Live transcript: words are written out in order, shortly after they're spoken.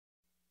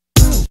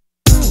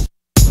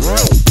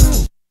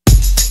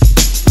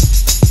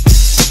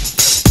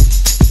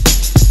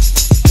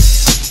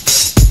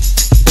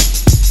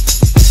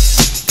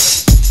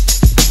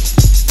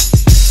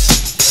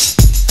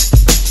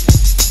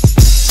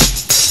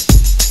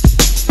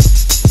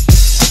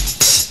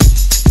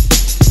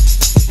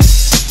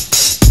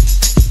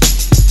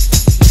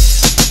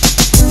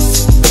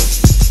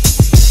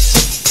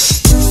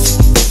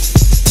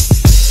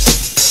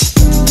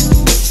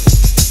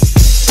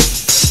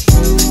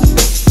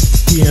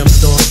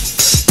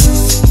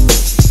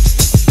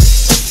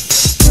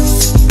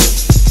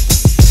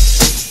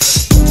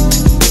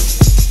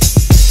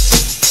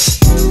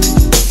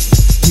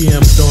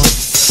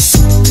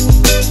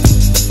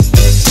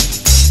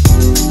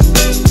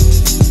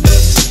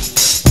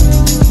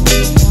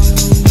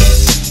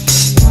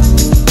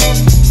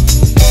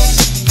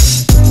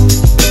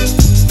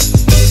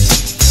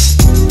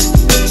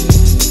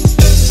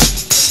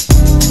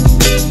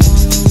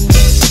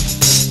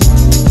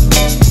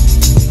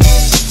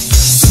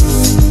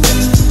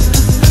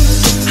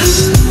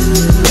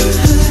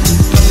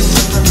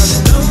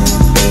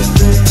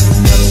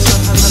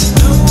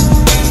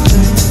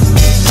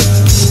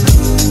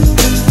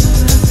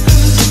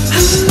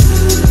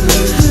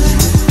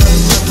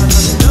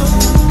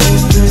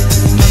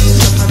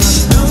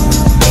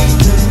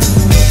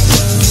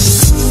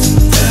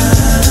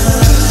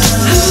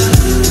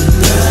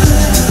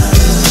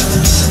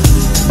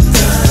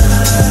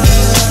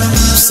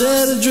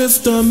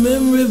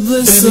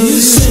bliss of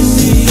you. Send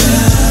me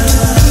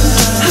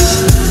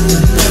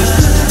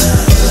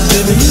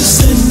baby, you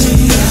send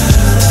me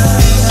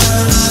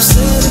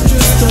set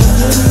adrift on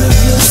the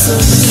bliss of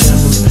you. A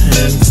camera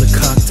pens, a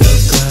cocktail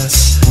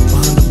glass,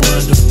 behind a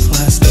blind of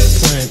plastic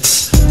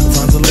plants. I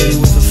find a lady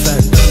with a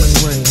fat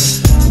diamond ring,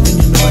 and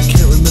you know I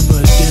can't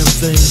remember a damn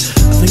thing.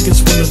 I think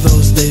it's one of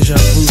those deja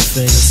vu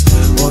things,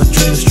 or a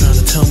dream is trying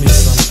to tell me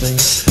something,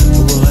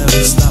 but will I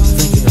ever stop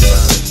thinking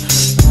about it?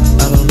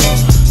 I don't know,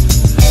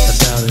 I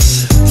doubt it.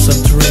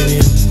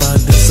 Subterranean by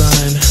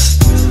design,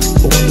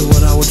 I wonder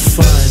what I would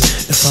find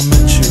if I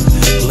met you.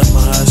 Let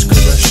my eyes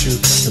caress you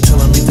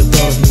until I meet the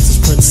daughter of Mrs.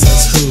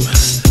 Princess who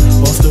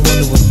often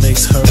wonder what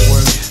makes her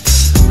work.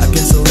 I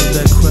guess I'll leave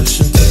that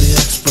question to the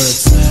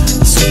experts,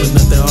 assuming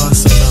that there are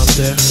some out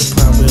there, but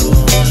probably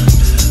alone,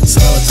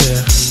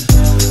 solitaire.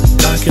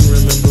 I can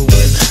remember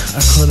when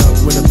I caught up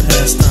with a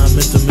pastime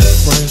intimate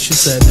friend. She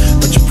said,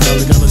 but you're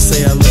probably gonna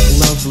say I look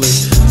lovely,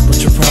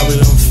 but you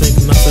probably don't think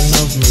nothing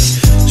of me.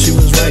 She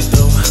was right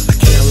though, I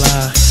can't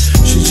lie.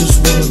 She's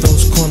just one of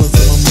those corners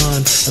of my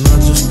mind, and I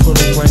just put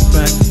her right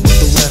back with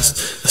the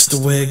rest. That's the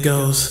way it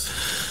goes,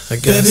 I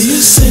guess. Baby,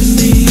 you send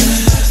me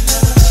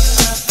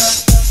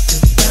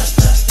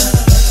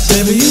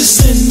baby, you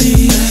send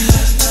me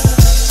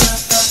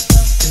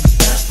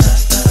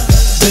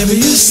baby,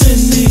 you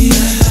send me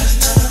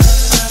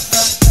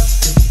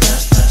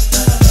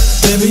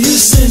baby, you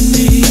send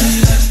me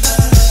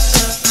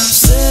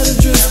set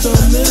adrift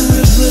on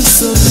memory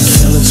bliss of the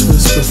careless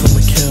whisper from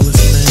a careless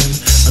man,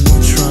 a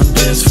neutron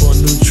dance for a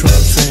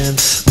neutron fan,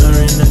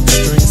 marionette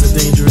strings are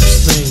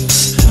dangerous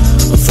things.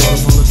 A thought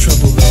of all the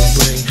trouble they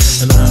bring,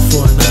 an eye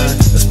for an eye,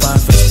 a spy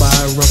for spy,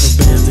 rubber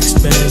bands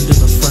expand in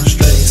a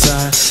frustrating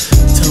sigh.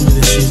 Tell me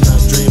that she's not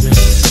dreaming,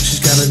 she's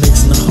got an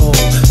ace in the hole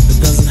that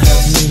doesn't have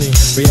meaning.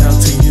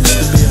 Reality used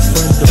to be a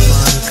friend of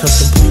mine,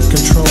 cause complete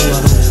control I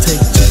don't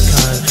take too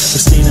kind.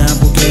 Christina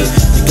Applegate,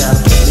 you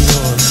gotta put me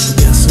on.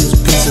 Guess whose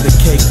piece of the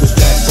cake was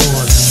Jack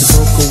Bourne? She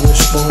broke a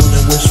wishbone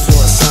and wished for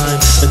a sign,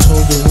 and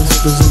told the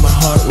whispers in my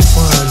heart were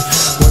fine.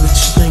 What did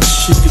she think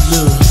she could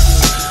do?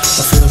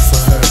 I feel for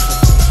her,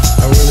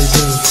 I really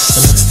do.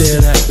 And I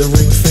stared at the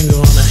ring finger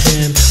on her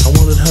hand. I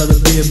wanted her to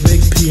be a big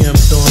PM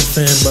Dawn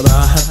fan, but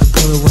I'll have to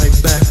put her right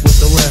back with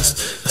the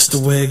rest. That's the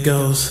way it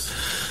goes,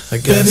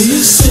 I guess. Baby,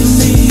 you send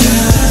me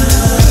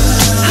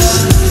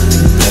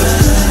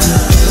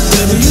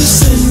baby, you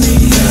send me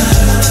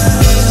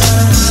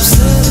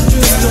set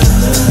adrift on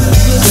the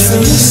bliss.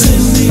 Baby, you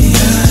send me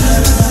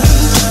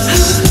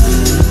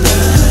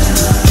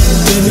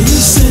baby, you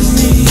send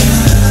me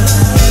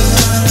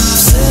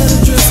set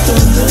adrift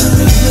on the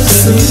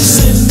bliss. Baby, you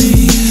send me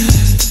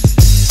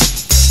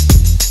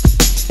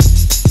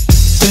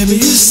baby,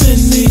 you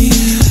send me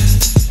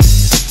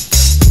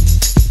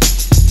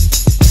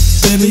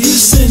baby, you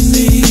send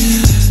me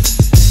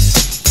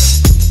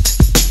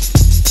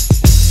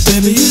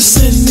baby, you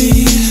send me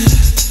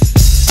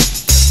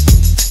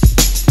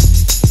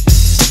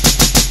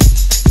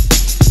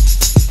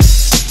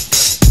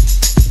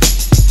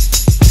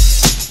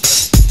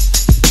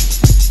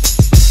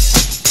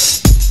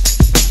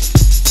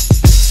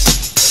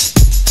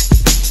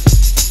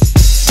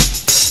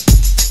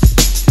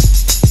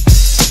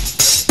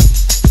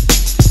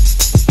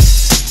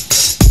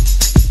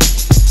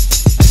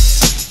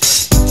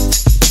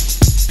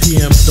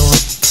PM Dawn,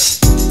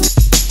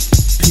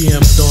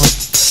 PM Dawn,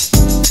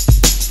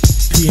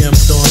 PM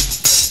Dawn,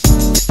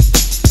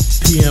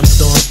 PM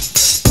Dawn,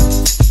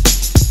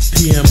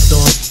 PM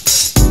Dawn,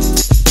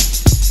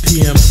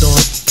 PM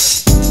Dawn,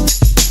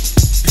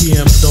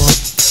 PM Dawn,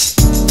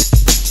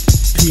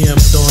 PM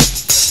Dawn.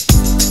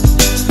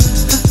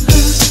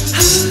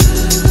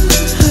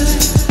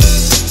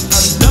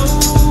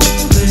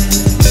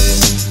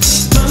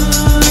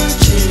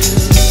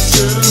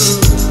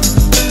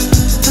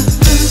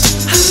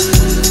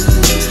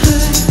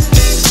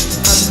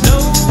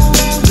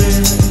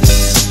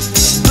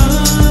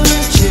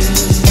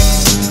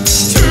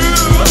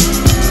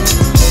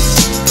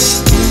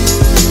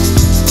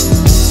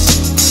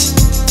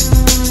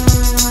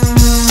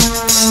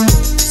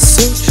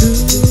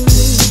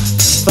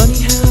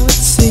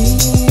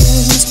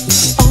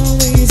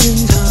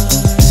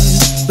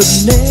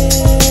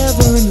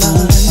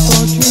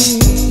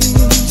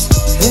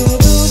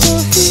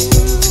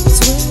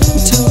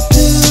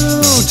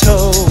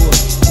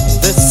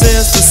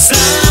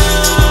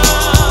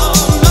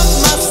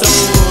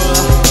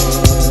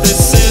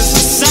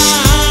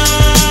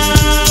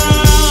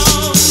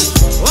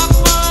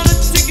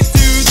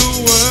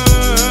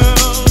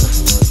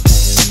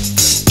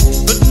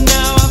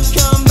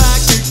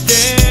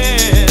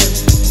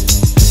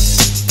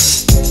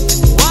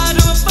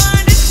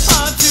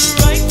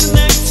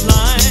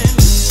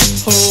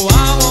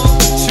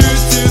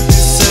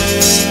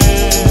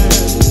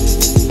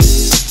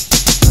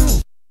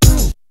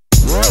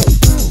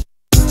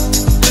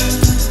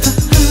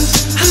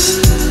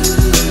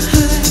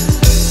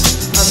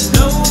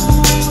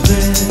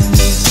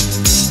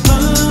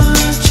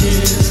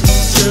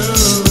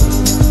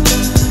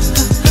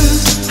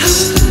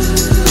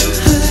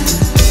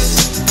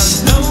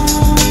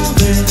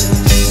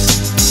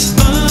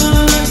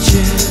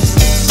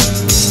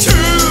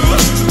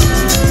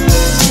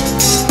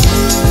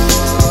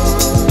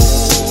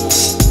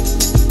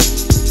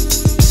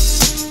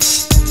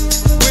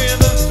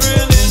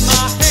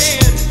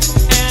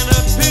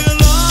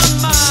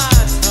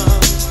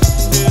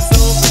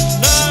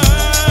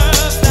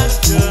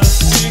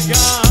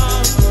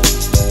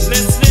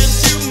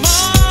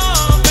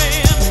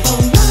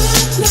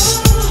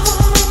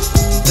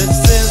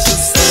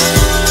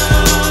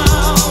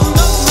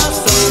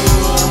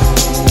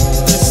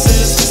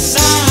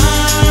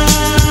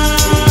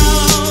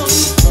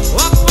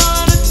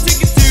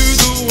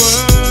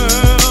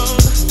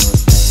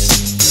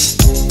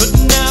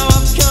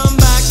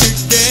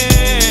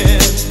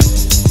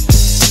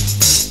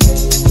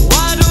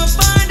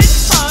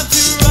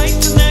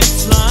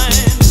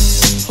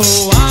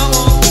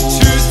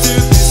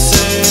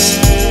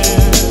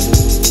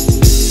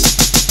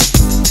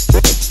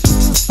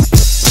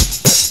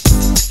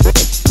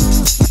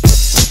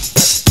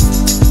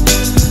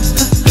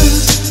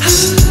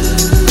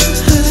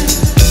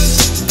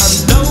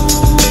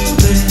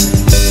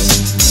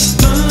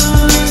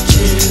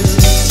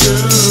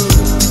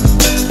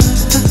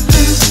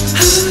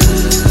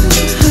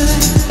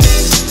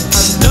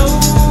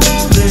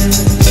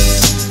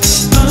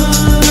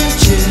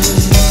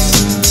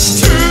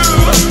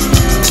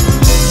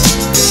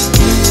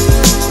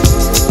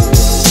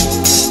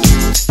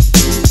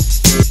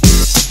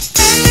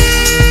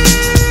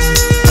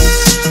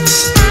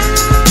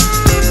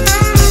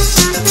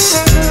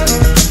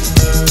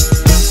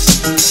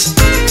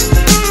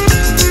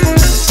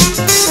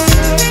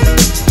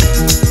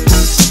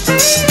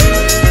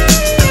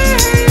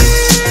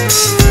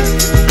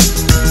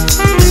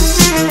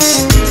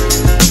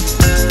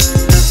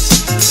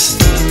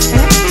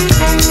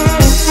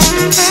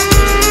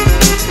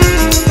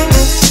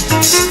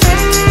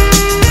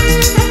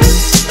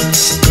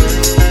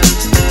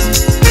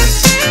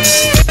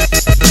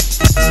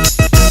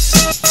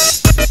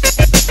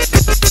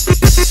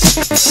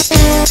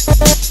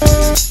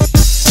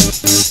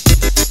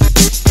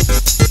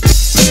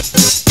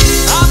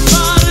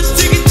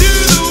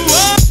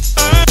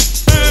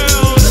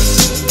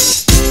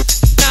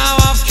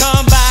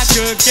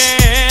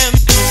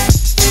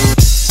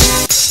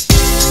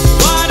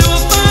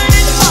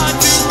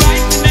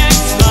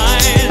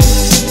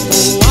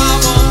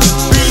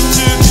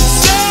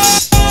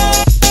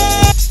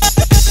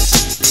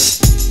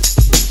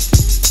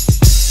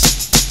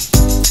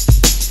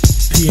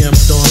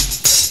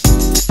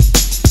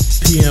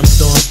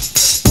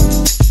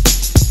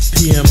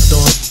 PM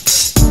dawn,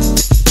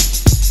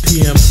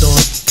 PM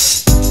dawn,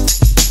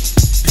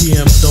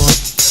 PM dawn,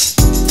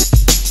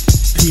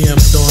 PM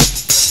dawn,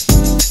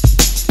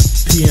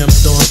 PM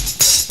dawn.